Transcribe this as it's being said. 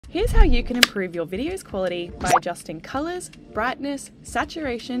Here's how you can improve your video's quality by adjusting colors, brightness,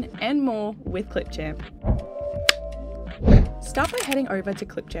 saturation, and more with CLIPCHAMP. Start by heading over to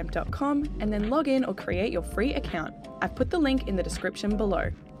clipchamp.com and then log in or create your free account. I've put the link in the description below.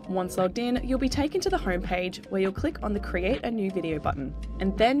 Once logged in, you'll be taken to the home page where you'll click on the Create a New Video button,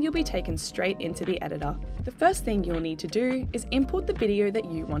 and then you'll be taken straight into the editor. The first thing you'll need to do is import the video that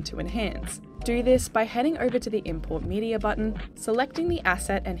you want to enhance. Do this by heading over to the Import Media button, selecting the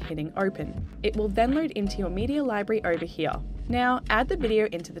asset and hitting Open. It will then load into your media library over here. Now add the video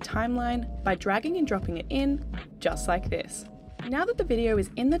into the timeline by dragging and dropping it in, just like this. Now that the video is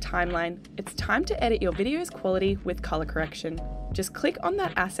in the timeline, it's time to edit your video's quality with color correction. Just click on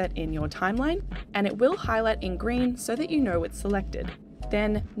that asset in your timeline and it will highlight in green so that you know it's selected.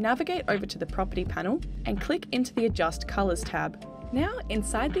 Then navigate over to the Property panel and click into the Adjust Colors tab. Now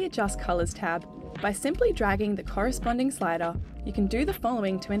inside the Adjust Colors tab, by simply dragging the corresponding slider, you can do the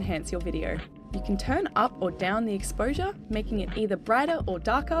following to enhance your video. You can turn up or down the exposure, making it either brighter or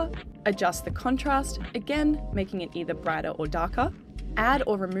darker, adjust the contrast, again making it either brighter or darker, add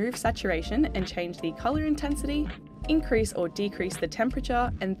or remove saturation and change the color intensity, increase or decrease the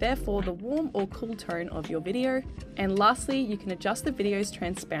temperature and therefore the warm or cool tone of your video, and lastly you can adjust the video's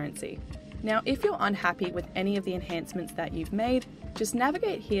transparency. Now if you're unhappy with any of the enhancements that you've made, just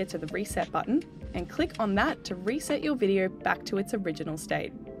navigate here to the Reset button and click on that to reset your video back to its original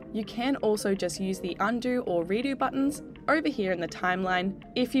state. You can also just use the undo or redo buttons over here in the timeline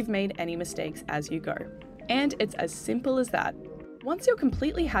if you've made any mistakes as you go. And it's as simple as that. Once you're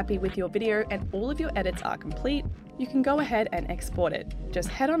completely happy with your video and all of your edits are complete, you can go ahead and export it. Just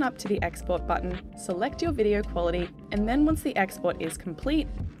head on up to the export button, select your video quality, and then once the export is complete,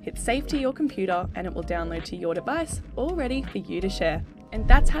 hit save to your computer and it will download to your device, all ready for you to share. And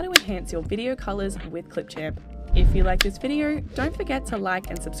that's how to enhance your video colors with CLIPCHAMP. If you like this video, don't forget to like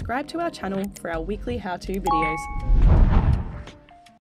and subscribe to our channel for our weekly how-to videos.